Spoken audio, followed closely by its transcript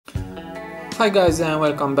Hi guys, and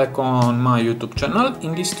welcome back on my YouTube channel.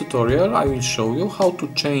 In this tutorial I will show you how to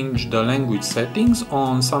change the language settings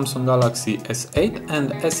on Samsung Galaxy S8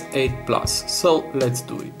 and S8 Plus. So let's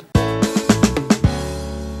do it.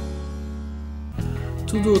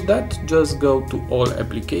 To do that, just go to all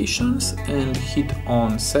applications and hit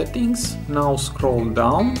on settings. Now scroll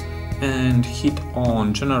down and hit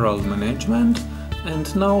on general management,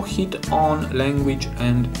 and now hit on language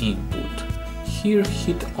and input. Here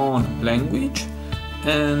hit on language,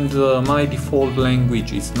 and my default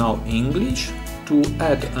language is now English. To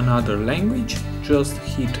add another language, just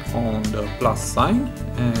hit on the plus sign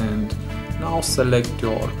and now select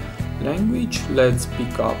your language. Let's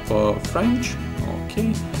pick up French.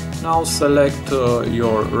 Okay, now select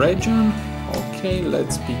your region. Okay,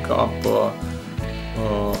 let's pick up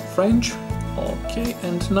French. Okay,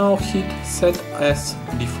 and now hit set as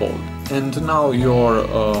default, and now your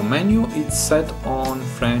menu is set on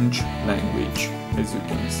French language, as you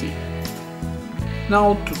can see.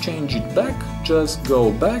 Now to change it back, just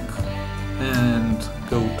go back and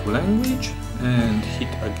go to language and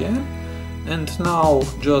hit again, and now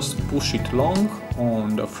just push it long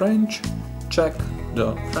on the French, check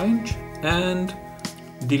the French and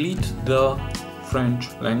delete the French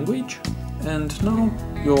language, and now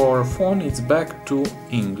your phone is back to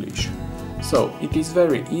English. So it is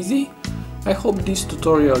very easy. I hope this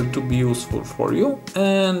tutorial to be useful for you,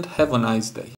 and have a nice day.